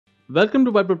Welcome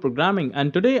to Bible Programming,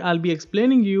 and today I'll be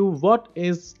explaining you what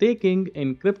is staking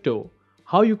in crypto,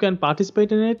 how you can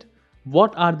participate in it,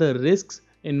 what are the risks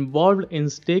involved in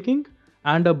staking,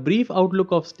 and a brief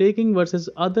outlook of staking versus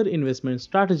other investment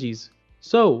strategies.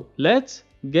 So let's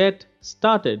get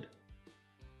started.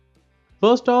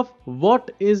 First off,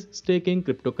 what is staking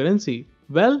cryptocurrency?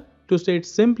 Well, to state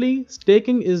simply,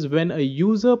 staking is when a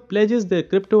user pledges their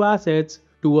crypto assets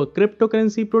to a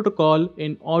cryptocurrency protocol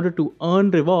in order to earn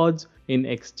rewards in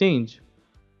exchange.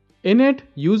 In it,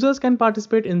 users can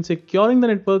participate in securing the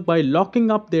network by locking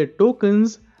up their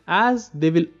tokens as they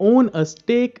will own a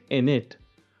stake in it.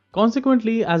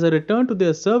 Consequently, as a return to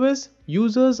their service,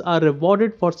 users are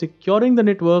rewarded for securing the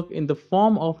network in the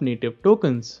form of native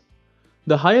tokens.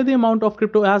 The higher the amount of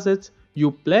crypto assets you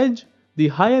pledge, the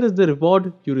higher is the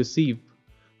reward you receive.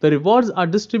 The rewards are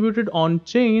distributed on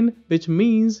chain, which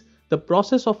means the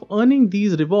process of earning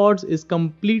these rewards is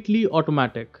completely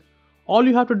automatic. All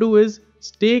you have to do is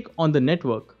stake on the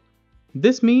network.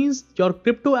 This means your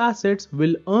crypto assets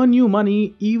will earn you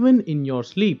money even in your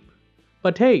sleep.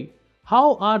 But hey,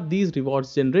 how are these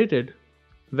rewards generated?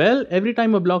 Well, every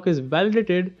time a block is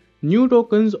validated, new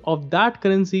tokens of that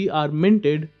currency are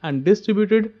minted and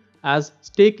distributed as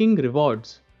staking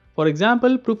rewards. For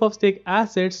example, proof of stake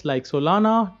assets like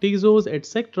Solana, Tezos,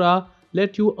 etc.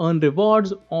 let you earn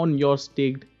rewards on your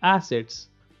staked assets.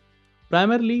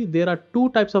 Primarily, there are two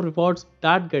types of rewards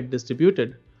that get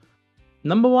distributed.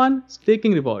 Number one,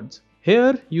 staking rewards.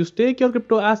 Here, you stake your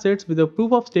crypto assets with a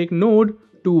proof of stake node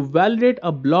to validate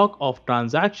a block of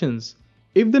transactions.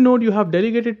 If the node you have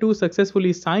delegated to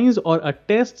successfully signs or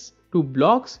attests to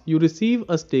blocks, you receive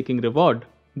a staking reward,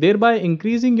 thereby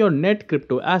increasing your net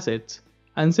crypto assets.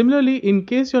 And similarly, in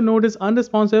case your node is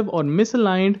unresponsive or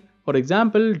misaligned, for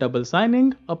example, double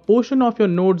signing, a portion of your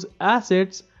node's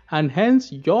assets and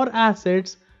hence your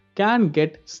assets can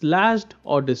get slashed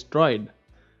or destroyed.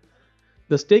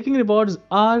 The staking rewards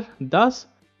are thus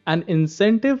an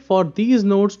incentive for these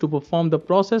nodes to perform the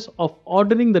process of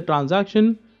ordering the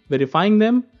transaction, verifying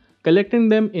them, collecting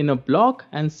them in a block,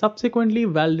 and subsequently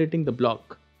validating the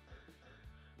block.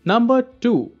 Number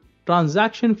 2.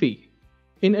 Transaction fee.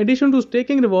 In addition to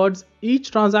staking rewards,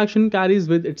 each transaction carries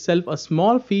with itself a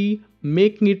small fee,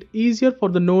 making it easier for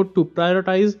the node to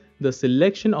prioritize the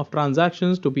selection of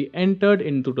transactions to be entered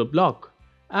into the block.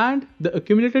 And the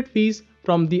accumulated fees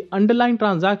from the underlying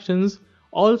transactions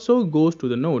also goes to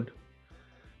the node.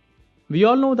 We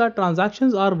all know that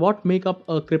transactions are what make up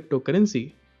a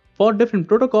cryptocurrency. For different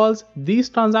protocols, these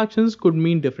transactions could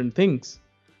mean different things.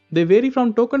 They vary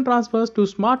from token transfers to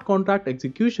smart contract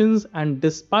executions, and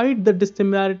despite the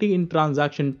dissimilarity in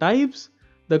transaction types,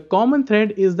 the common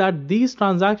thread is that these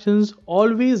transactions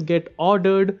always get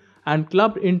ordered and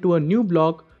clubbed into a new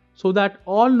block so that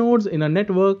all nodes in a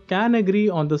network can agree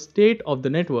on the state of the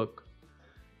network.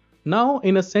 Now,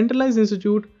 in a centralized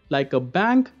institute like a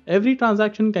bank, every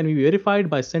transaction can be verified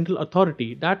by central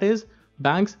authority, that is,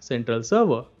 bank's central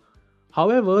server.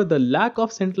 However, the lack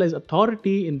of centralized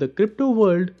authority in the crypto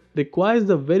world requires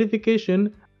the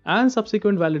verification and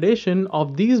subsequent validation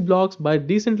of these blocks by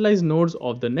decentralized nodes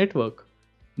of the network.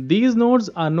 These nodes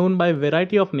are known by a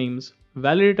variety of names,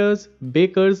 validators,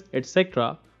 bakers,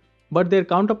 etc. But their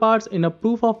counterparts in a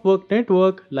proof of work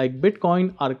network like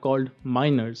Bitcoin are called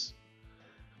miners.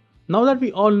 Now that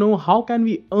we all know how can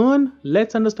we earn,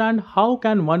 let's understand how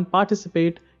can one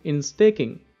participate in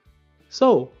staking.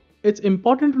 So, it's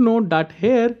important to note that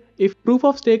here, if proof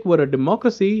of stake were a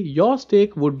democracy, your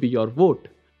stake would be your vote.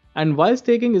 And while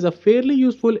staking is a fairly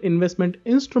useful investment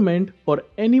instrument for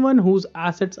anyone whose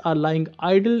assets are lying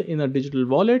idle in a digital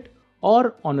wallet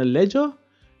or on a ledger,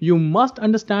 you must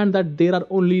understand that there are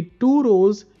only two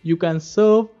roles you can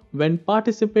serve when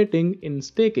participating in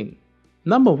staking.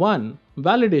 Number 1.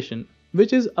 Validation,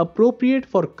 which is appropriate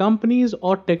for companies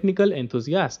or technical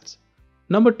enthusiasts.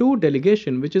 Number 2.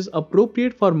 Delegation, which is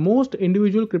appropriate for most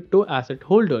individual crypto asset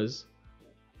holders.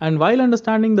 And while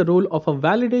understanding the role of a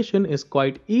validation is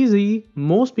quite easy,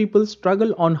 most people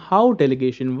struggle on how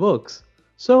delegation works.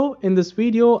 So in this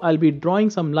video, I'll be drawing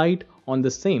some light on the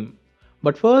same.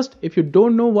 But first, if you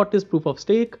don't know what is proof of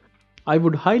stake, I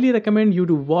would highly recommend you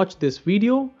to watch this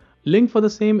video. Link for the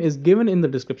same is given in the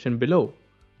description below.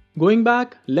 Going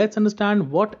back, let's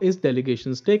understand what is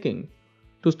delegation staking.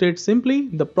 To state simply,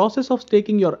 the process of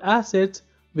staking your assets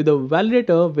with a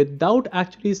validator without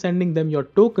actually sending them your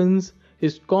tokens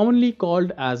is commonly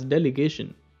called as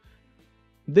delegation.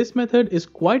 This method is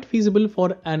quite feasible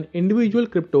for an individual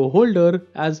crypto holder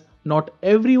as not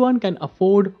everyone can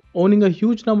afford owning a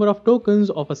huge number of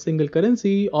tokens of a single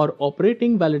currency or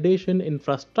operating validation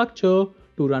infrastructure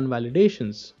to run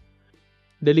validations.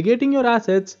 Delegating your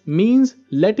assets means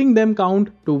letting them count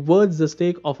towards the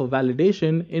stake of a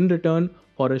validation in return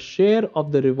for a share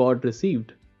of the reward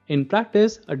received. In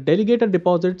practice, a delegator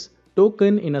deposits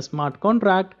token in a smart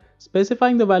contract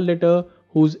specifying the validator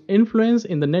whose influence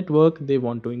in the network they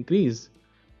want to increase.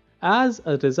 As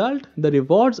a result, the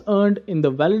rewards earned in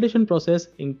the validation process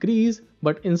increase,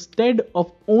 but instead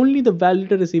of only the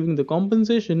validator receiving the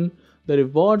compensation, the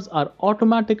rewards are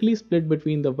automatically split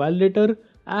between the validator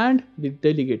and the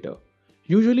delegator,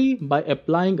 usually by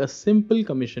applying a simple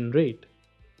commission rate.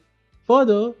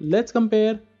 Further, let's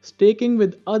compare staking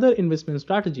with other investment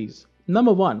strategies.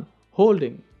 Number 1.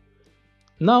 Holding.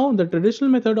 Now, the traditional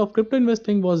method of crypto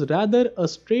investing was rather a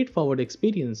straightforward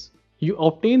experience. You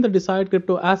obtain the desired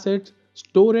crypto assets,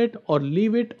 store it or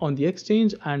leave it on the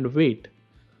exchange and wait.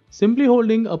 Simply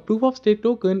holding a proof of stake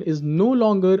token is no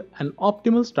longer an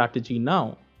optimal strategy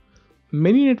now.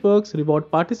 Many networks reward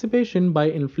participation by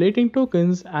inflating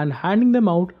tokens and handing them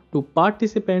out to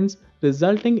participants,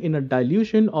 resulting in a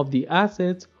dilution of the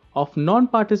assets of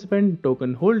non-participant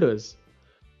token holders.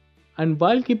 And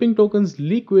while keeping tokens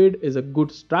liquid is a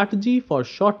good strategy for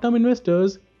short-term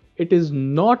investors, it is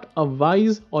not a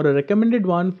wise or a recommended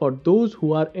one for those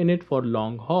who are in it for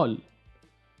long haul.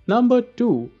 Number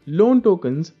 2. Loan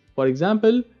tokens, for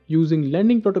example, using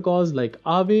lending protocols like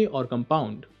Aave or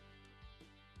Compound.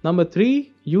 Number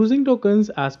 3. Using tokens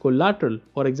as collateral,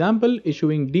 for example,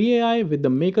 issuing DAI with the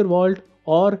Maker Vault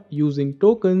or using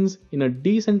tokens in a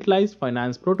decentralized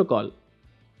finance protocol.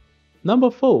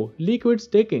 Number 4. Liquid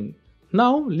staking.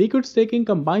 Now, liquid staking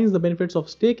combines the benefits of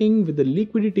staking with the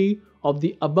liquidity of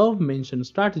the above mentioned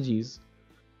strategies.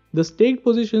 The staked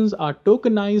positions are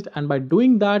tokenized, and by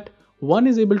doing that, one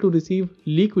is able to receive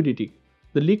liquidity.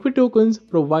 The liquid tokens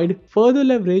provide further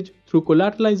leverage through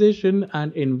collateralization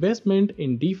and investment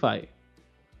in DeFi.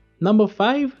 Number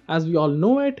 5, as we all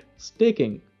know it,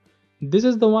 staking. This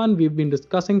is the one we've been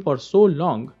discussing for so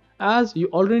long. As you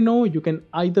already know, you can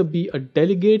either be a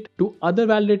delegate to other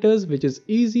validators, which is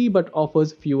easy but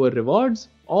offers fewer rewards,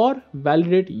 or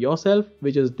validate yourself,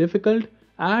 which is difficult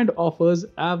and offers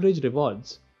average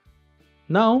rewards.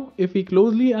 Now, if we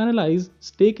closely analyze,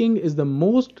 staking is the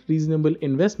most reasonable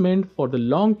investment for the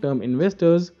long-term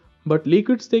investors, but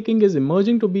liquid staking is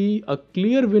emerging to be a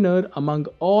clear winner among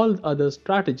all other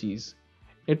strategies.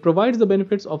 It provides the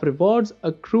benefits of rewards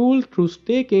accrual through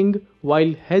staking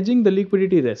while hedging the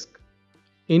liquidity risk.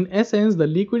 In essence, the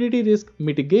liquidity risk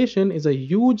mitigation is a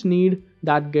huge need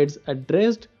that gets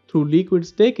addressed through liquid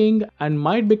staking and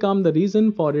might become the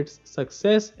reason for its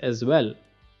success as well.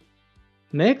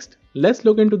 Next, let's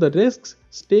look into the risks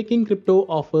staking crypto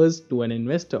offers to an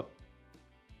investor.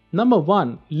 Number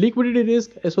 1. Liquidity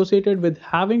risk associated with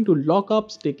having to lock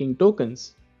up staking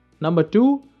tokens. Number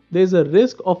 2. There is a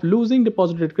risk of losing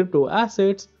deposited crypto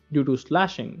assets due to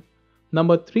slashing.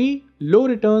 Number 3. Low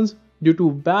returns due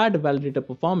to bad validator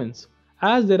performance,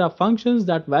 as there are functions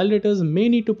that validators may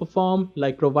need to perform,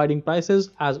 like providing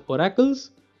prices as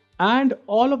oracles, and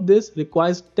all of this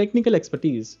requires technical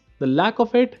expertise. The lack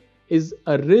of it is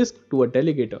a risk to a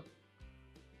delegator.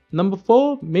 Number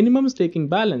 4. Minimum staking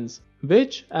balance,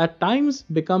 which at times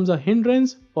becomes a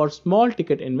hindrance for small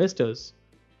ticket investors.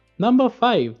 Number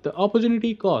 5. The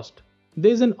opportunity cost.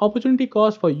 There is an opportunity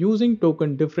cost for using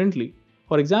token differently,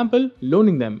 for example,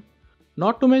 loaning them.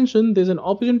 Not to mention, there is an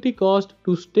opportunity cost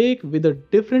to stake with a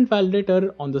different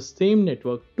validator on the same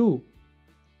network too.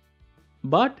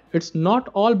 But it's not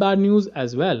all bad news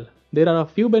as well. There are a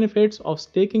few benefits of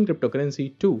staking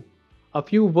cryptocurrency too. A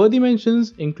few worthy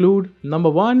mentions include: number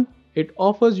 1, it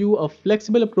offers you a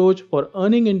flexible approach for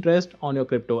earning interest on your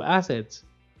crypto assets.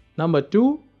 Number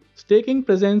 2, staking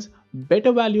presents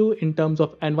better value in terms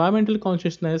of environmental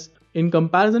consciousness in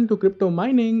comparison to crypto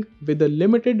mining with a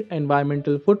limited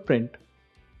environmental footprint.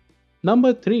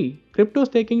 Number 3, crypto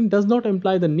staking does not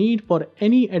imply the need for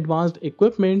any advanced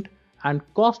equipment and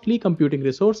costly computing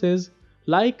resources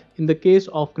like in the case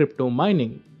of crypto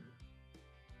mining.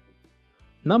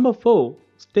 Number 4,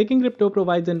 staking crypto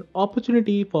provides an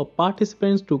opportunity for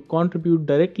participants to contribute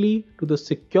directly to the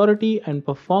security and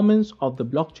performance of the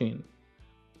blockchain.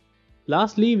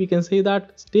 Lastly, we can say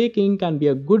that staking can be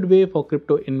a good way for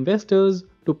crypto investors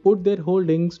to put their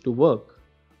holdings to work,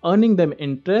 earning them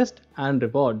interest and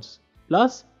rewards.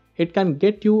 Plus, it can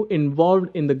get you involved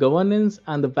in the governance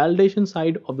and the validation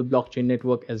side of the blockchain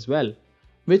network as well,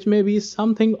 which may be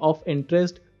something of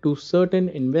interest to certain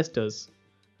investors.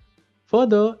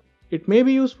 Further, it may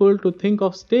be useful to think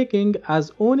of staking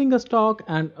as owning a stock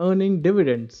and earning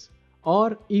dividends,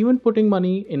 or even putting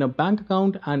money in a bank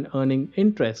account and earning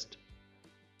interest.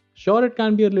 Sure, it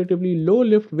can be a relatively low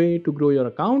lift way to grow your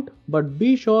account, but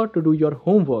be sure to do your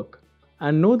homework.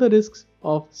 and know the risks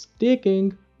of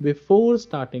staking before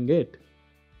starting it.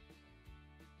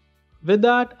 With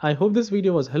that, I hope this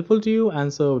video was helpful to you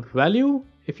and served value.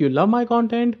 If you love my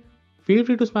content, feel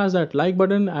free to smash that like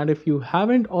button, and if you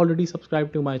haven't already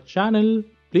subscribed to my channel,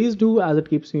 please do, as it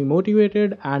keeps me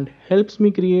motivated and helps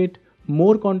me create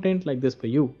more content like this for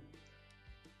you.